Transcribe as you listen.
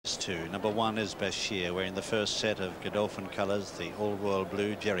2. Number 1 is Bashir, wearing the first set of Godolphin colours, the all-royal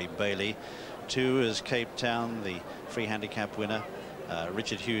blue, Jerry Bailey. 2 is Cape Town, the free handicap winner,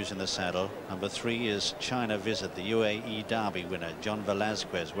 Richard Hughes in the saddle. Number 3 is China Visit, the UAE Derby winner, John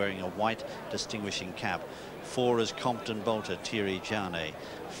Velasquez, wearing a white distinguishing cap. 4 is Compton Bolter, Thierry Jane.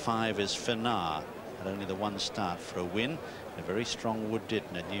 5 is Finar, had only the 1 start for a win. A very strong Wood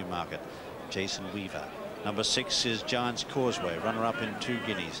Ditton at Newmarket, Jason Weaver. Number 6 is Giant's Causeway, runner-up in 2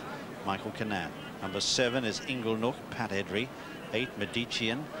 guineas, Michael Kinane. Number 7 is Inglenook, Pat Edry. 8,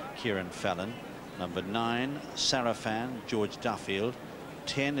 Medician, Kieran Fallon. Number 9, Sarafan, George Duffield.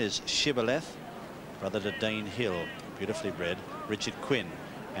 10 is Shibboleth, brother to Dane Hill, beautifully bred, Richard Quinn.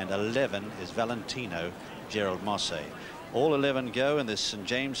 And 11 is Valentino, Gerald Mosse. All 11 go in this St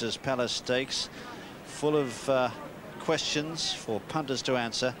James's Palace Stakes, full of questions for punters to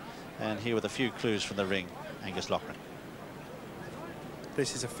answer. And here with a few clues from the ring, Angus Loughran.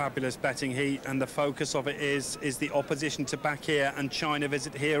 This is a fabulous betting heat, and the focus of it is the opposition to back here and China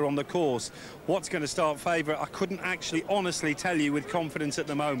Visit here on the course. What's going to start favourite, I couldn't actually honestly tell you with confidence at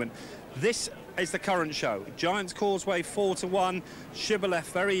the moment. This is the current show. Giant's Causeway 4-1.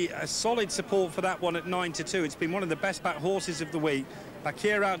 Shibboleth, very solid support for that one at 9-2. It's been one of the best back horses of the week.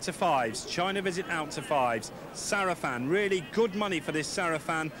 Bakir out to 5s, China Visit out to 5s, Sarafan, really good money for this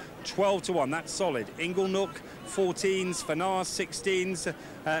Sarafan, 12-1, that's solid. Inglenook 14s, Finar 16s,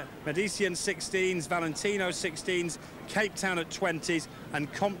 Medician 16s, Valentino 16s, Cape Town at 20s,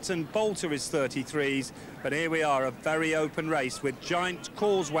 and Compton Bolter is 33s. But here we are, a very open race with Giant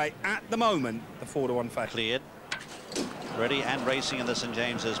Causeway at the moment, the 4-1 favourite. Cleared. Ready and racing in the St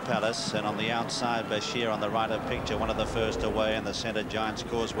James's Palace, and on the outside Bashir on the right of picture, one of the first away, in the centre Giant's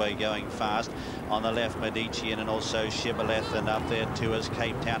Causeway going fast. On the left Medician and also Shibboleth, and up there too is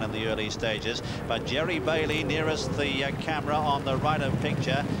Cape Town in the early stages. But Jerry Bailey nearest the camera on the right of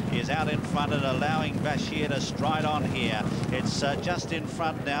picture is out in front and allowing Bashir to stride on here. It's just in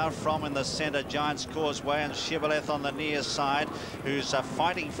front now from in the centre Giant's Causeway, and Shibboleth on the near side, who's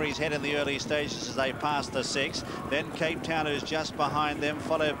fighting for his head in the early stages as they pass the 6. Then Cape Town, who's just behind them,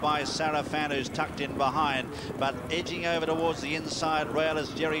 followed by Sarafan, who's tucked in behind, but edging over towards the inside rail is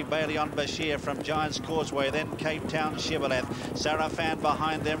Jerry Bailey on Bashir from Giant's Causeway. Then Cape Town, Shibboleth, Sarafan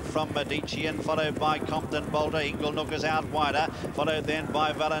behind them from Medician, followed by Compton Bolter. Inglenook is out wider, followed then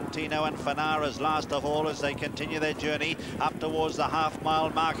by Valentino and Finar as last of all as they continue their journey up towards the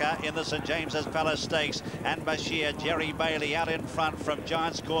half-mile marker in the St James's Palace Stakes. And Bashir, Jerry Bailey out in front from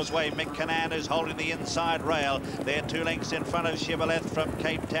Giant's Causeway. Mick Kinane, who's holding the inside rail. They're 2 lengths in front of Shibboleth from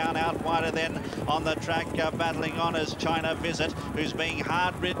Cape Town. Out wider then on the track, battling on is China Visit, who's being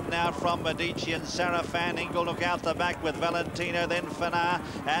hard ridden now from Medici and Sarafan. Inglenook out the back with Valentino, then Finar,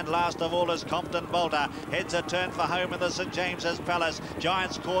 and last of all is Compton Bolter. Heads a turn for home in the St James's Palace.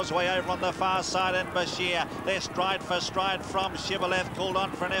 Giant's Causeway over on the far side, and Bashir, they're stride for stride from Shibboleth, called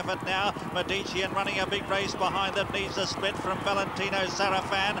on for an effort now. Medici and running a big race behind them, needs a split from Valentino,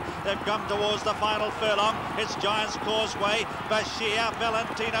 Sarafan. They've come towards the final furlong. It's Giant's Causeway, Bashir,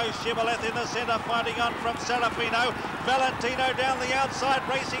 Valentino, Shibboleth in the centre, fighting on from Serafino. Valentino down the outside,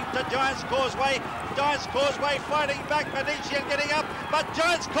 racing to Giant's Causeway. Giant's Causeway fighting back, Medici and getting up, but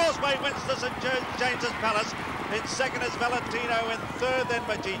Giant's Causeway wins the St James's Palace. In second is Valentino, in third then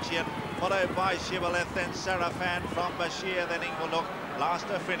Medician, followed by Shibboleth, then Sarafan from Bashir, then Inglenook. Last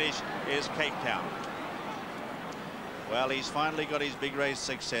to finish is Cape Town. Well, he's finally got his big race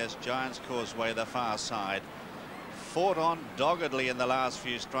success. Giant's Causeway, the far side. Fought on doggedly in the last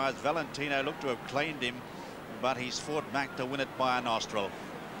few strides. Valentino looked to have claimed him, but he's fought back to win it by a nostril.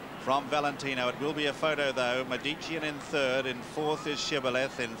 From Valentino, it will be a photo though. Medician in third, in fourth is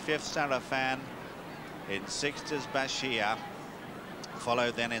Shibboleth, in fifth Sarafan, in sixth is Bashir,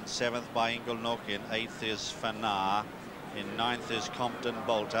 followed then in seventh by Inglenook, in eighth is Finar, in ninth is Compton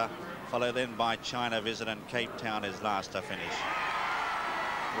Bolter, followed then by China Visit, and Cape Town is last to finish.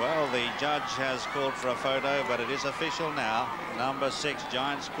 Well, the judge has called for a photo, but it is official now. Number 6,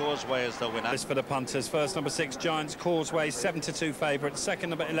 Giant's Causeway, is the winner. This for the punters. First, number 6, Giant's Causeway, 7-2 favourite.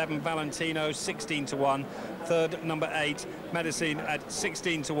 Second, number 11, Valentino, 16-1. Third, number 8, Medicine at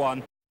 16-1.